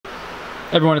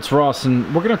Everyone, it's Ross, and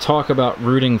we're going to talk about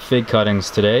rooting fig cuttings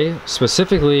today.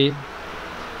 Specifically,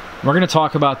 we're going to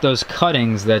talk about those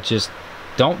cuttings that just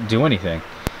don't do anything.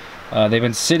 They've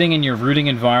been sitting in your rooting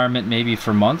environment maybe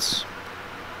for months,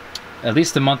 at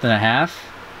least a month and a half.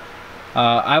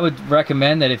 I would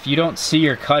recommend that if you don't see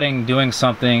your cutting doing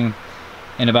something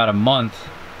in about a month,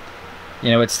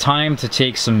 it's time to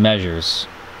take some measures.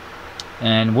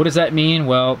 And what does that mean?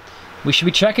 Well, we should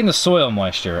be checking the soil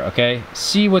moisture, okay?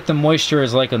 See what the moisture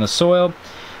is like on the soil.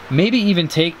 Maybe even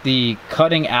take the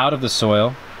cutting out of the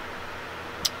soil,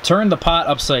 turn the pot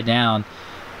upside down,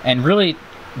 and really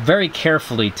very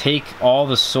carefully take all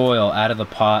the soil out of the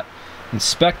pot.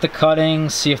 Inspect the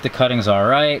cutting, see if the cutting's all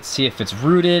right, see if it's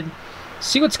rooted,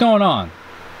 see what's going on,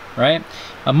 right?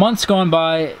 A month's gone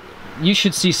by, you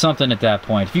should see something at that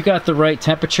point. If you got the right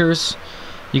temperatures,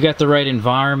 you got the right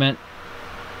environment,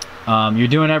 you're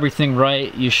doing everything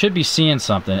right, you should be seeing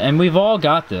something. And we've all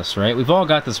got this, right? We've all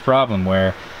got this problem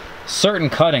where certain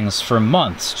cuttings for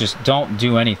months just don't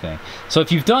do anything. So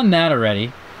if you've done that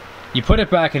already, you put it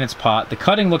back in its pot, the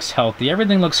cutting looks healthy,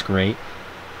 everything looks great,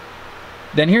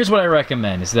 then here's what I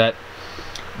recommend is that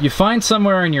you find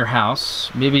somewhere in your house,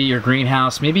 maybe your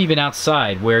greenhouse, maybe even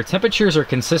outside, where temperatures are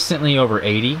consistently over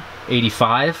 80,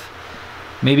 85,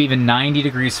 maybe even 90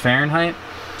 degrees Fahrenheit.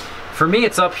 For me,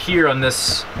 it's up here on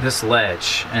this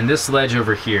ledge, and this ledge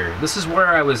over here. This is where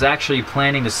I was actually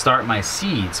planning to start my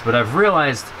seeds, but I've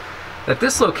realized that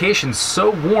this location's so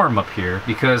warm up here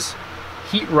because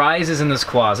heat rises in this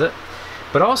closet,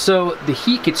 but also the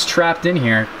heat gets trapped in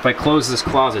here if I close this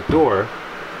closet door.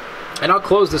 And I'll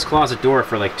close this closet door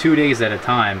for like 2 days at a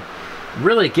time,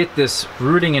 really get this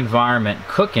rooting environment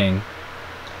cooking,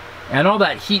 and all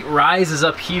that heat rises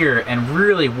up here and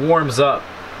really warms up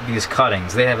these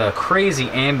cuttings. They have a crazy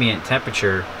ambient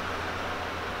temperature,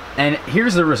 and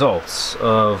here's the results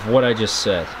of what I just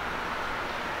said.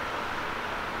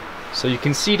 So you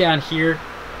can see down here,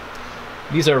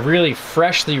 these are really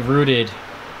freshly rooted,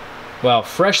 well,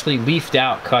 freshly leafed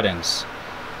out cuttings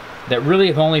that really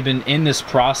have only been in this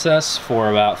process for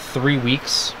about 3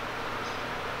 weeks.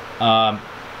 So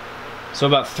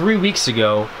about 3 weeks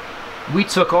ago, we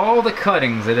took all the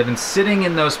cuttings that have been sitting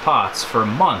in those pots for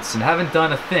months and haven't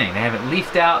done a thing. They haven't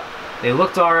leafed out, they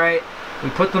looked all right. We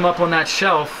put them up on that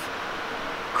shelf,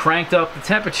 cranked up the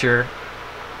temperature,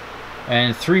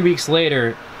 and 3 weeks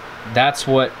later, that's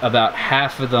what about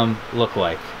half of them look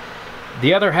like.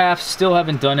 The other half still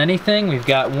haven't done anything. We've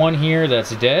got one here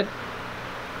that's dead.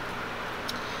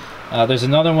 There's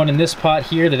another one in this pot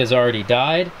here that has already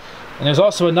died. And there's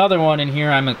also another one in here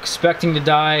I'm expecting to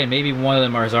die, and maybe one of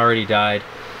them has already died.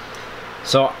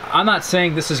 So I'm not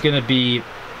saying this is going to be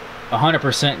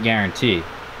 100% guarantee.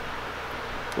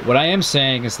 But what I am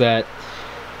saying is that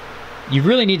you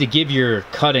really need to give your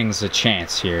cuttings a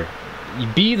chance here. You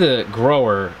be the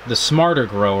grower, the smarter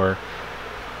grower,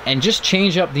 and just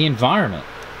change up the environment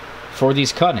for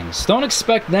these cuttings. Don't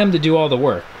expect them to do all the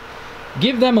work.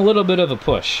 Give them a little bit of a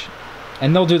push,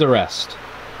 and they'll do the rest.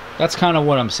 That's kind of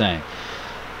what I'm saying.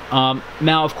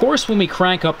 Now, of course, when we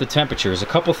crank up the temperatures, a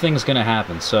couple things going to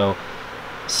happen. So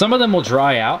some of them will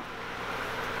dry out.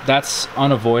 That's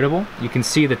unavoidable. You can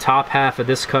see the top half of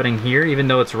this cutting here, even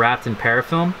though it's wrapped in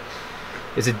parafilm,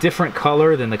 is a different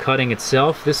color than the cutting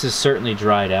itself. This is certainly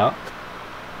dried out.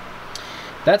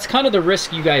 That's kind of the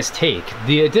risk you guys take.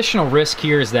 The additional risk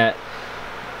here is that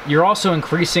you're also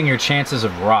increasing your chances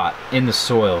of rot in the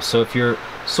soil. So if your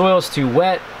soil is too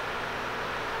wet,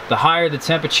 the higher the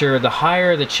temperature, the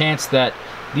higher the chance that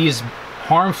these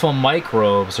harmful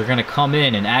microbes are going to come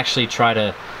in and actually try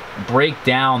to break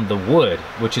down the wood,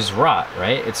 which is rot,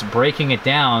 right? It's breaking it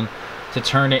down to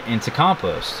turn it into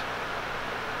compost.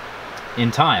 In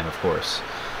time, of course.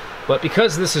 But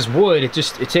because this is wood, it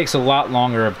takes a lot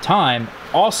longer of time.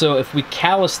 Also, if we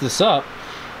callus this up,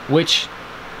 which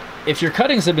if your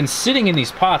cuttings have been sitting in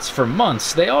these pots for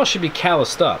months, they all should be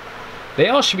calloused up. They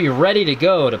all should be ready to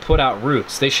go to put out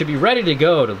roots. They should be ready to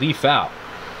go to leaf out.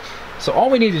 So all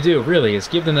we need to do really is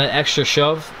give them that extra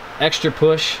shove, extra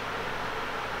push,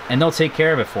 and they'll take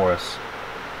care of it for us.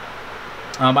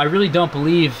 I really don't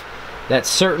believe that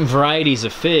certain varieties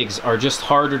of figs are just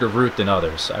harder to root than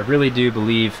others. I really do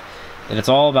believe that it's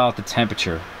all about the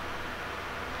temperature.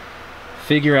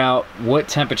 Figure out what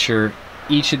temperature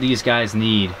each of these guys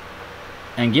need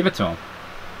and give it to them.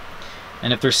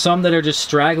 And if there's some that are just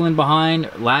straggling behind,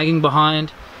 lagging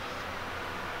behind,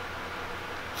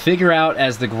 figure out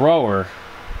as the grower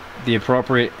the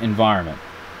appropriate environment.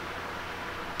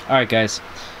 Alright guys,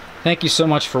 thank you so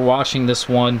much for watching this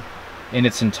one in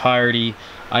its entirety.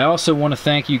 I also want to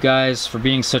thank you guys for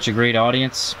being such a great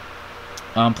audience.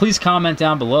 please comment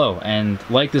down below and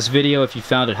like this video if you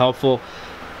found it helpful.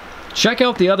 Check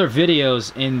out the other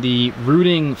videos in the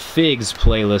Rooting Figs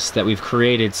playlist that we've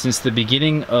created since the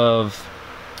beginning of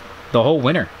the whole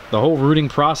winter, the whole rooting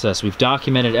process. We've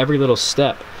documented every little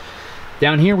step.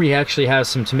 Down here we actually have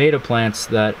some tomato plants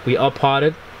that we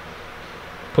up-potted,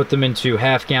 put them into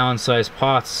half-gallon sized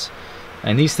pots,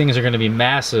 and these things are going to be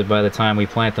massive by the time we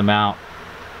plant them out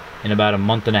in about a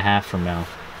month and a half from now.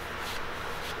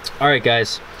 Alright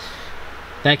guys,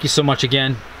 thank you so much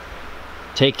again.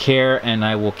 Take care, and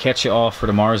I will catch you all for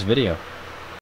tomorrow's video.